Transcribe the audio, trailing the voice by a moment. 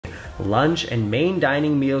Lunch and main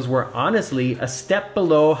dining meals were honestly a step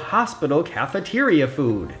below hospital cafeteria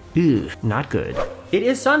food. Ugh, not good. It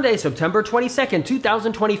is Sunday, September 22nd,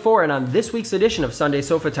 2024, and on this week's edition of Sunday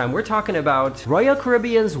Sofa Time, we're talking about Royal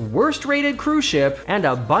Caribbean's worst rated cruise ship and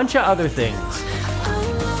a bunch of other things.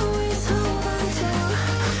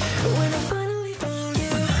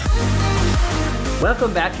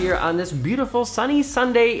 Welcome back here on this beautiful sunny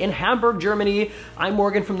Sunday in Hamburg, Germany. I'm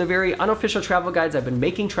Morgan from the very unofficial travel guides. I've been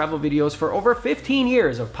making travel videos for over 15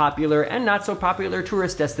 years of popular and not so popular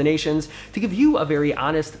tourist destinations to give you a very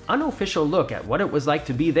honest, unofficial look at what it was like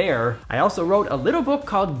to be there. I also wrote a little book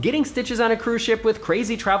called Getting Stitches on a Cruise Ship with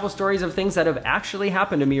crazy travel stories of things that have actually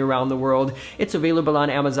happened to me around the world. It's available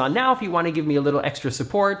on Amazon now if you want to give me a little extra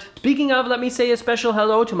support. Speaking of, let me say a special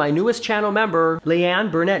hello to my newest channel member,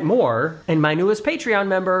 Leanne Burnett Moore, and my newest Patreon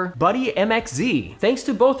member, Buddy MXZ. Thanks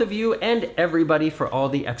to both of you and everybody for all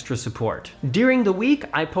the extra support. During the week,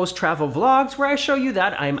 I post travel vlogs where I show you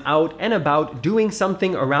that I'm out and about doing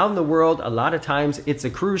something around the world. A lot of times it's a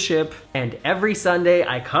cruise ship. And every Sunday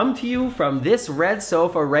I come to you from this red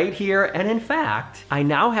sofa right here. And in fact, I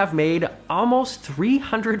now have made almost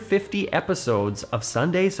 350 episodes of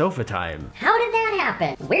Sunday Sofa Time. How did that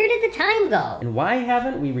happen? Where did the time go? And why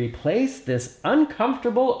haven't we replaced this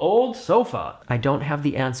uncomfortable old sofa? I don't have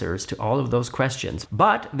the answers to all of those questions,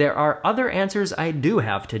 but there are other answers I do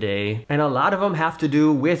have today, and a lot of them have to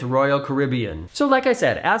do with Royal Caribbean. So like I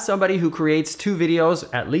said, as somebody who creates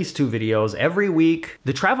at least two videos every week,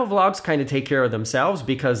 the travel vlogs kind of take care of themselves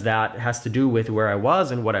because that has to do with where I was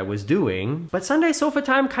and what I was doing. But Sunday Sofa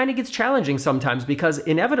Time kind of gets challenging sometimes because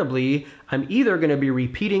inevitably I'm either going to be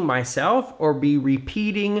repeating myself or be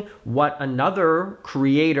repeating what another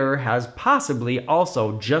creator has possibly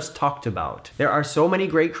also just talked about. There are so many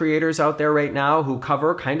great creators out there right now who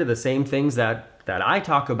cover kind of the same things that I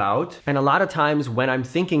talk about. And a lot of times when I'm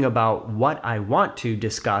thinking about what I want to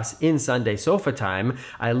discuss in Sunday Sofa Time,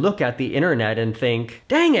 I look at the internet and think,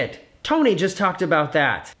 dang it, Tony just talked about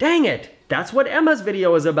that. Dang it, that's what Emma's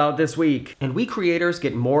video is about this week. And we creators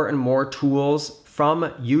get more and more tools from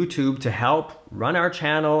YouTube to help run our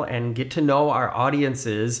channel and get to know our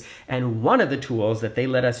audiences. And one of the tools that they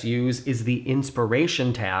let us use is the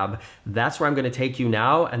inspiration tab. That's where I'm going to take you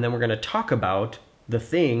now, and then we're going to talk about the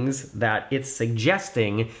things that it's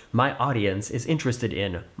suggesting my audience is interested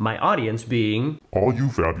in. My audience being all you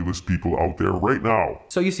fabulous people out there right now.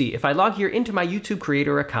 So you see, if I log here into my YouTube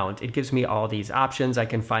creator account, it gives me all these options. I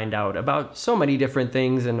can find out about so many different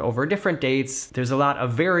things and over different dates. There's a lot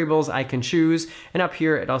of variables I can choose. And up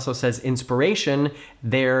here, it also says inspiration.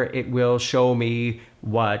 There, it will show me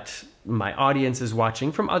what my audience is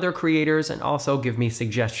watching from other creators and also give me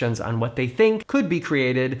suggestions on what they think could be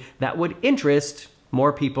created that would interest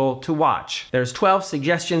more people to watch. There's 12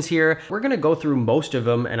 suggestions here. We're gonna go through most of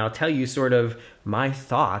them and I'll tell you sort of my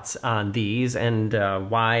thoughts on these and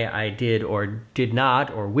why I did or did not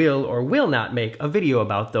or will not make a video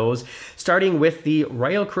about those, starting with the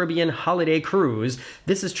Royal Caribbean Holiday Cruise.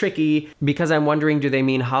 This is tricky because I'm wondering, do they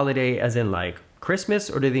mean holiday as in like Christmas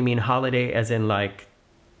or do they mean holiday as in like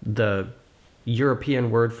the European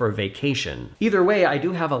word for vacation? Either way, I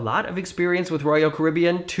do have a lot of experience with Royal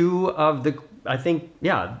Caribbean.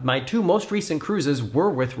 My two most recent cruises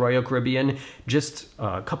were with Royal Caribbean. Just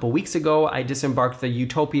a couple weeks ago, I disembarked the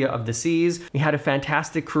Utopia of the Seas. We had a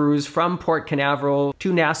fantastic cruise from Port Canaveral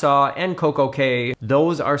to Nassau and Coco Cay.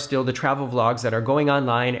 Those are still the travel vlogs that are going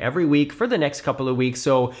online every week for the next couple of weeks,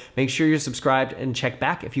 so make sure you're subscribed and check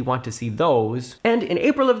back if you want to see those. And in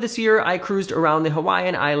April of this year, I cruised around the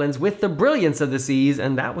Hawaiian Islands with the Brilliance of the Seas,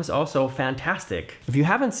 and that was also fantastic. If you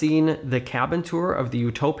haven't seen the cabin tour of the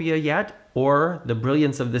Utopia yet, or the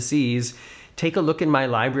Brilliance of the Seas, take a look in my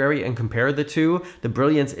library and compare the two. The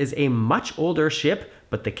Brilliance is a much older ship,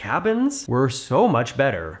 but the cabins were so much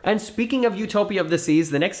better. And speaking of Utopia of the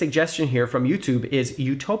Seas, the next suggestion here from YouTube is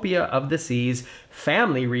Utopia of the Seas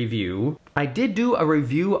Family Review. I did do a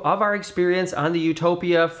review of our experience on the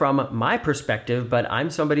Utopia from my perspective, but I'm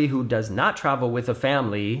somebody who does not travel with a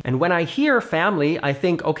family. And when I hear family, I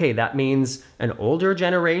think, okay, that means an older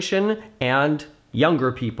generation and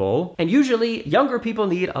younger people. And usually younger people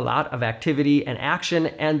need a lot of activity and action,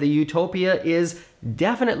 and the Utopia is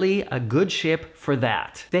definitely a good ship for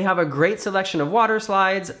that. They have a great selection of water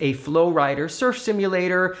slides, a flow rider surf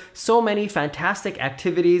simulator, so many fantastic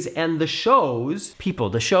activities, and the shows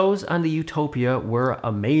on the Utopia were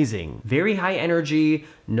amazing. Very high energy,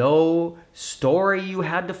 no story you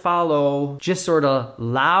had to follow, just sort of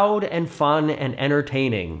loud and fun and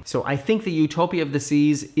entertaining. So I think the Utopia of the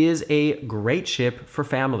Seas is a great ship for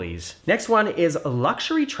families. Next one is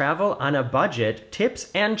luxury travel on a budget, tips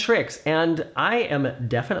and tricks. And I am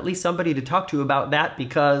definitely somebody to talk to about that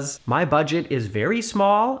because my budget is very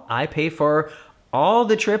small. I pay for all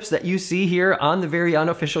the trips that you see here on the Very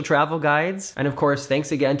Unofficial Travel Guides. And of course,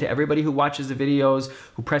 thanks again to everybody who watches the videos,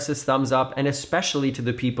 who presses thumbs up, and especially to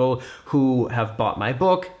the people who have bought my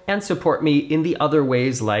book and support me in the other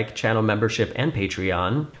ways like channel membership and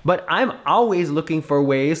Patreon. But I'm always looking for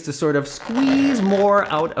ways to sort of squeeze more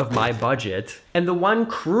out of my budget. And the one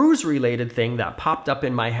cruise related thing that popped up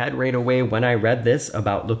in my head right away when I read this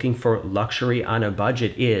about looking for luxury on a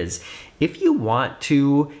budget is, if you want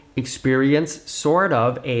to experience sort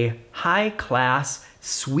of a high-class,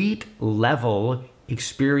 suite-level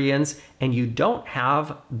experience and you don't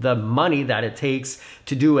have the money that it takes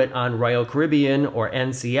to do it on Royal Caribbean or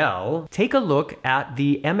NCL, take a look at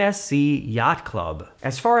the MSC Yacht Club.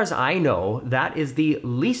 As far as I know, that is the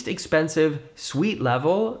least expensive suite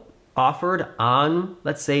level offered on,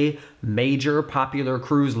 let's say, major popular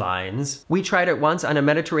cruise lines. We tried it once on a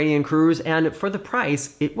Mediterranean cruise, and for the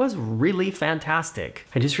price, it was really fantastic.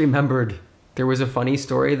 I just remembered there was a funny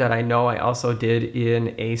story that I know I also did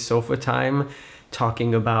in a sofa time,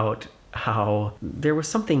 talking about how there was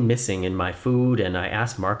something missing in my food, and I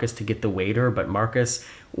asked Marcus to get the waiter, but Marcus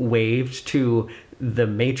waved to the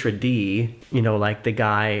maitre d', you know, like the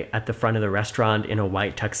guy at the front of the restaurant in a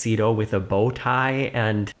white tuxedo with a bow tie,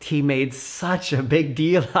 and he made such a big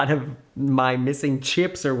deal out of my missing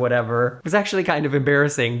chips or whatever. It was actually kind of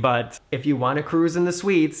embarrassing, but if you want to cruise in the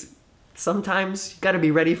suites, sometimes you gotta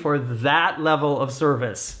be ready for that level of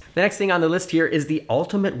service. The next thing on the list here is the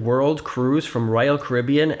Ultimate World Cruise from Royal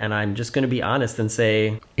Caribbean, and I'm just gonna be honest and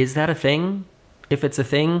say, is that a thing? If it's a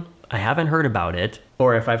thing, I haven't heard about it.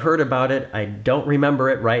 Or if I've heard about it, I don't remember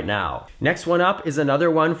it right now. Next one up is another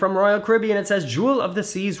one from Royal Caribbean. It says Jewel of the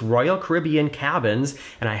Seas Royal Caribbean Cabins.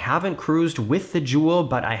 And I haven't cruised with the Jewel,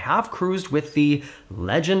 but I have cruised with the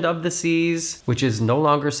Legend of the Seas, which is no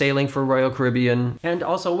longer sailing for Royal Caribbean. And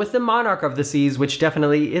also with the Monarch of the Seas, which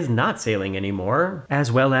definitely is not sailing anymore.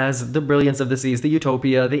 As well as the Brilliance of the Seas, the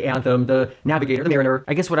Utopia, the Anthem, the Navigator, the Mariner.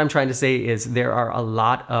 I guess what I'm trying to say is there are a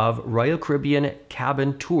lot of Royal Caribbean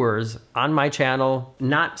cabin tours on my channel.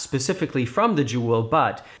 Not specifically from the Jewel,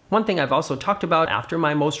 but one thing I've also talked about after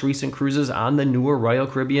my most recent cruises on the newer Royal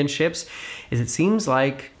Caribbean ships is it seems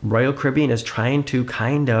like Royal Caribbean is trying to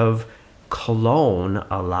kind of clone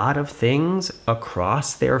a lot of things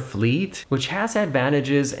across their fleet, which has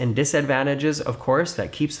advantages and disadvantages, of course.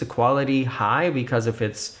 That keeps the quality high because if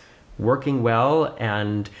it's working well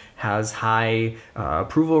and has high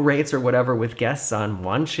approval rates or whatever with guests on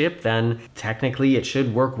one ship, then technically it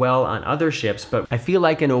should work well on other ships. But I feel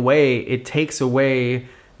like in a way it takes away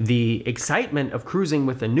the excitement of cruising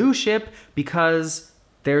with a new ship because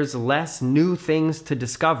there's less new things to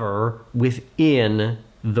discover within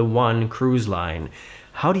the one cruise line.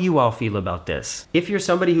 How do you all feel about this? If you're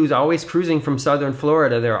somebody who's always cruising from Southern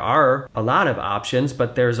Florida, there are a lot of options,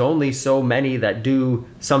 but there's only so many that do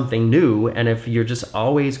something new. And if you're just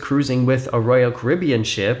always cruising with a Royal Caribbean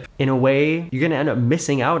ship, in a way, you're gonna end up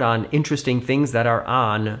missing out on interesting things that are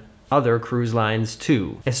on other cruise lines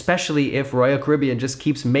too, especially if Royal Caribbean just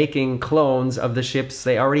keeps making clones of the ships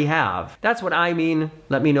they already have. That's what I mean.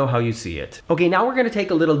 Let me know how you see it. Okay, now we're gonna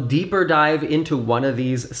take a little deeper dive into one of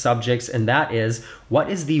these subjects, and that is, what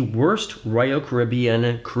is the worst Royal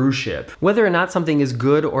Caribbean cruise ship? Whether or not something is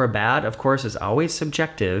good or bad, of course, is always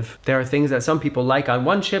subjective. There are things that some people like on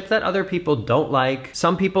one ship that other people don't like.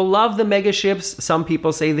 Some people love the mega ships. Some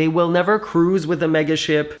people say they will never cruise with a mega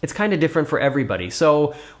ship. It's kind of different for everybody.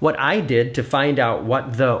 So what I did to find out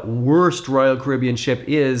what the worst Royal Caribbean ship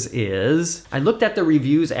is I looked at the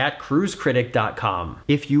reviews at cruisecritic.com.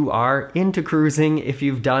 If you are into cruising, if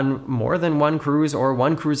you've done more than one cruise or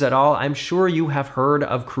one cruise at all, I'm sure you have heard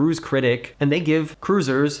of Cruise Critic, and they give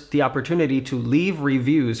cruisers the opportunity to leave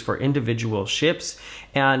reviews for individual ships.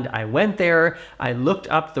 And I went there, I looked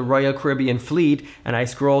up the Royal Caribbean fleet, and I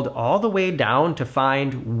scrolled all the way down to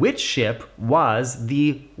find which ship was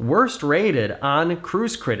the worst rated on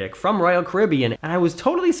Cruise Critic from Royal Caribbean. And I was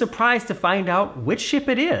totally surprised to find out which ship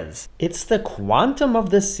it is. It's the Quantum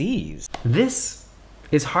of the Seas. This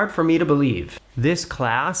is hard for me to believe. This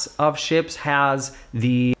class of ships has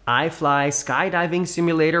the iFly skydiving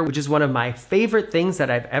simulator, which is one of my favorite things that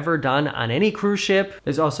I've ever done on any cruise ship.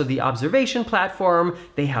 There's also the observation platform.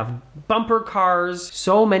 They have bumper cars,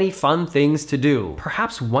 so many fun things to do.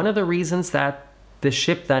 Perhaps one of the reasons that this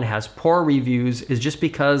ship then has poor reviews is just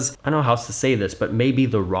because, I don't know how else to say this, but maybe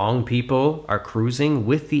the wrong people are cruising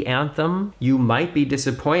with the Anthem. You might be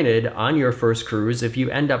disappointed on your first cruise if you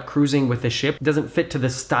end up cruising with a ship that doesn't fit to the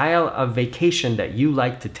style of vacation that you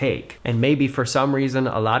like to take. And maybe for some reason,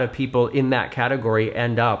 a lot of people in that category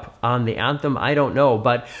end up on the Anthem. I don't know,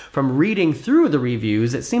 but from reading through the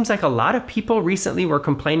reviews, it seems like a lot of people recently were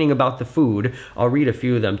complaining about the food. I'll read a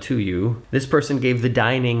few of them to you. This person gave the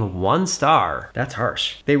dining 1 star. That's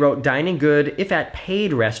harsh. They wrote, dining good if at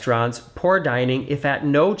paid restaurants, poor dining if at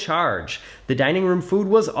no charge. The dining room food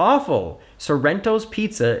was awful. Sorrento's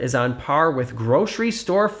pizza is on par with grocery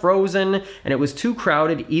store frozen, and it was too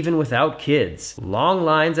crowded even without kids. Long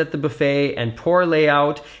lines at the buffet and poor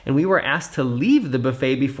layout, and we were asked to leave the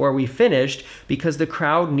buffet before we finished because the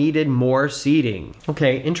crowd needed more seating.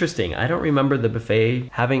 Okay, interesting. I don't remember the buffet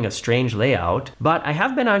having a strange layout, but I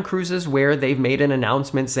have been on cruises where they've made an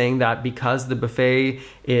announcement saying that because the buffet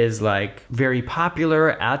is like very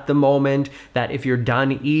popular at the moment, that if you're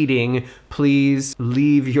done eating, please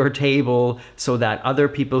leave your table so that other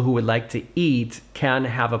people who would like to eat can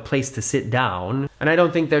have a place to sit down. And I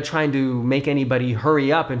don't think they're trying to make anybody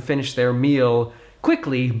hurry up and finish their meal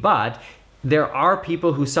quickly, but there are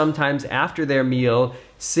people who sometimes after their meal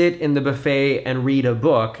sit in the buffet and read a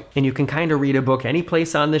book, and you can kind of read a book any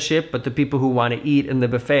place on the ship, but the people who want to eat in the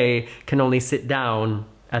buffet can only sit down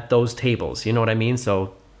at those tables. You know what I mean?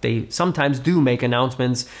 So they sometimes do make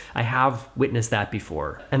announcements. I have witnessed that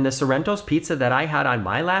before. And the Sorrento's pizza that I had on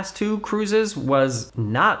my last 2 cruises was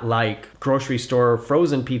not like grocery store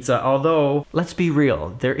frozen pizza, although, let's be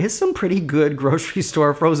real, there is some pretty good grocery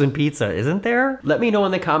store frozen pizza, isn't there? Let me know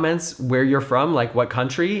in the comments where you're from, like what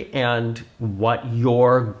country, and what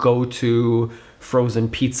your go-to frozen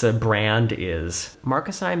pizza brand is.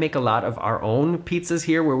 Marcus and I make a lot of our own pizzas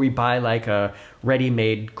here where we buy like a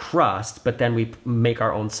ready-made crust, but then we make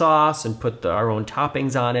our own sauce and put our own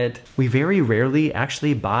toppings on it. We very rarely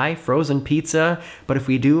actually buy frozen pizza, but if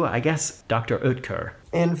we do, I guess Dr. Oetker.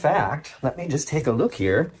 In fact, let me just take a look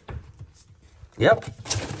here. Yep.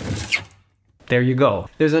 There you go.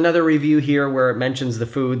 There's another review here where it mentions the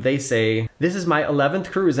food. They say, this is my 11th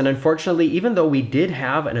cruise, and unfortunately, even though we did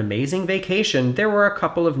have an amazing vacation, there were a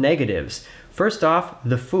couple of negatives. First off,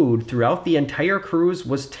 the food throughout the entire cruise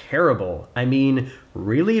was terrible. I mean,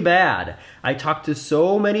 really bad. I talked to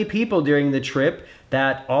so many people during the trip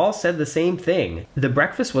that all said the same thing. The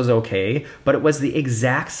breakfast was okay, but it was the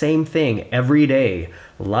exact same thing every day.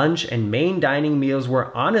 Lunch and main dining meals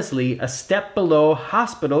were honestly a step below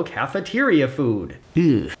hospital cafeteria food.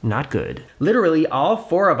 Ugh, not good. Literally, all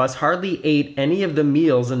 4 of us hardly ate any of the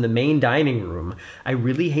meals in the main dining room. I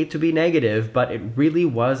really hate to be negative, but it really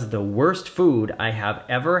was the worst food I have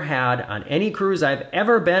ever had on any cruise I've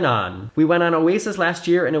ever been on. We went on Oasis last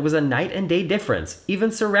year and it was a night and day difference.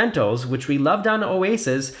 Even Sorrento's, which we loved on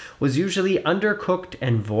Oasis, was usually undercooked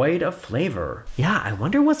and void of flavor. Yeah, I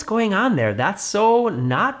wonder what's going on there. That's so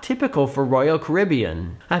not typical for Royal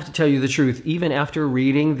Caribbean. I have to tell you the truth, even after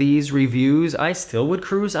reading these reviews, I still would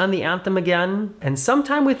cruise on the Anthem again. And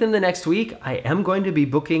sometime within the next week, I am going to be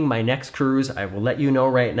booking my next cruise. I will let you know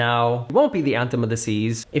right now. It won't be the Anthem of the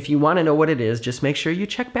Seas. If you want to know what it is, just make sure you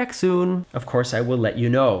check back soon. Of course, I will let you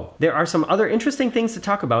know. There are some other interesting things to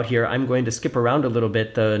talk about here. I'm going to skip around a little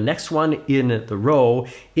bit. The next one in the row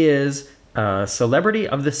is Celebrity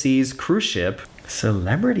of the Seas cruise ship.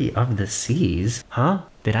 Celebrity of the Seas? Huh?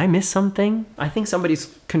 Did I miss something? I think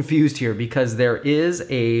somebody's confused here because there is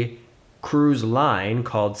a cruise line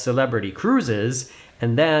called Celebrity Cruises,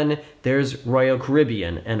 and then there's Royal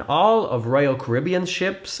Caribbean, and all of Royal Caribbean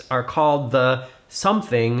ships are called the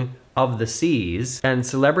something of the seas, and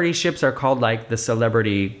celebrity ships are called like the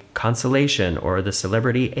Celebrity Constellation or the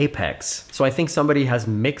Celebrity Apex. So I think somebody has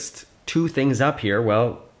mixed 2 things up here.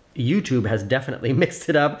 Well, YouTube has definitely mixed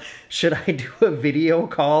it up. Should I do a video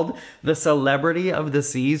called The Celebrity of the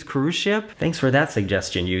Seas Cruise Ship? Thanks for that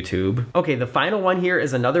suggestion, YouTube. Okay, the final one here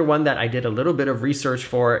is another one that I did a little bit of research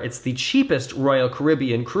for. It's the cheapest Royal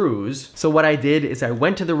Caribbean cruise. So what I did is I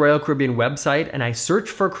went to the Royal Caribbean website and I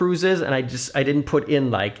searched for cruises, and I didn't put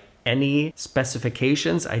in like any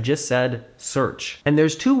specifications. I just said search. And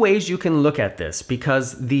there's 2 ways you can look at this,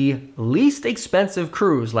 because the least expensive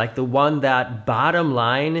cruise, like the one that bottom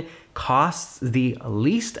line costs the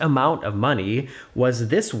least amount of money, was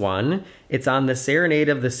this one. It's on the Serenade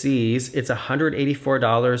of the Seas. It's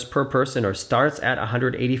 $184 per person, or starts at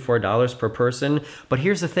 $184 per person. But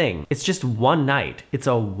here's the thing, it's just 1 night. It's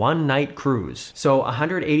a 1-night cruise. So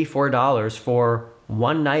 $184 for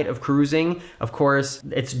 1 night of cruising. Of course,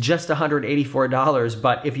 it's just $184,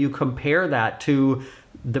 but if you compare that to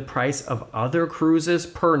the price of other cruises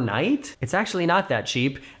per night, it's actually not that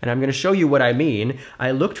cheap, and I'm gonna show you what I mean.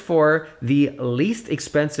 I looked for the least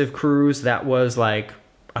expensive cruise that was like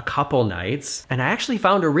a couple nights, and I actually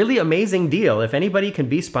found a really amazing deal. If anybody can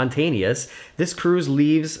be spontaneous, this cruise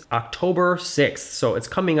leaves October 6th, so it's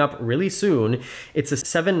coming up really soon. It's a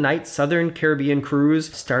 7-night Southern Caribbean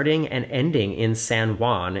cruise starting and ending in San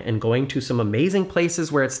Juan and going to some amazing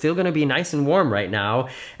places where it's still gonna be nice and warm right now,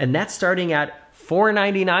 and that's starting at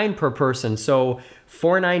 $499 per person. So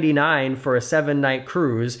 $499 for a 7-night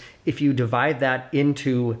cruise. If you divide that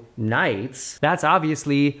into nights, that's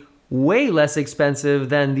obviously way less expensive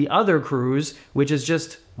than the other cruise, which is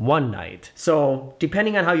just 1 night. So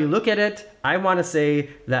depending on how you look at it, I want to say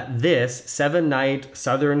that this 7-night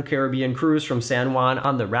Southern Caribbean cruise from San Juan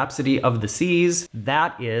on the Rhapsody of the Seas,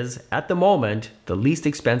 that is, at the moment, the least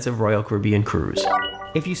expensive Royal Caribbean cruise.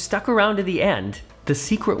 If you stuck around to the end, the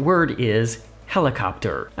secret word is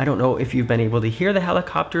helicopter. I don't know if you've been able to hear the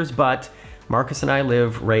helicopters, but Marcus and I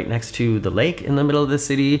live right next to the lake in the middle of the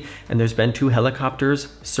city, and there's been 2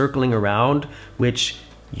 helicopters circling around, which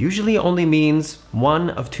usually only means one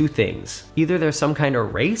of 2 things. Either there's some kind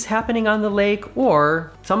of race happening on the lake,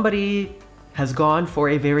 or somebody has gone for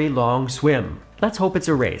a very long swim. Let's hope it's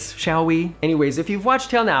a race, shall we? Anyways, if you've watched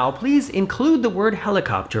till now, please include the word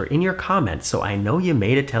helicopter in your comments so I know you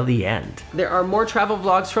made it till the end. There are more travel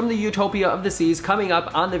vlogs from the Utopia of the Seas coming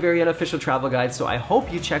up on the Very Unofficial Travel Guide, so I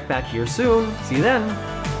hope you check back here soon. See you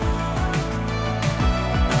then.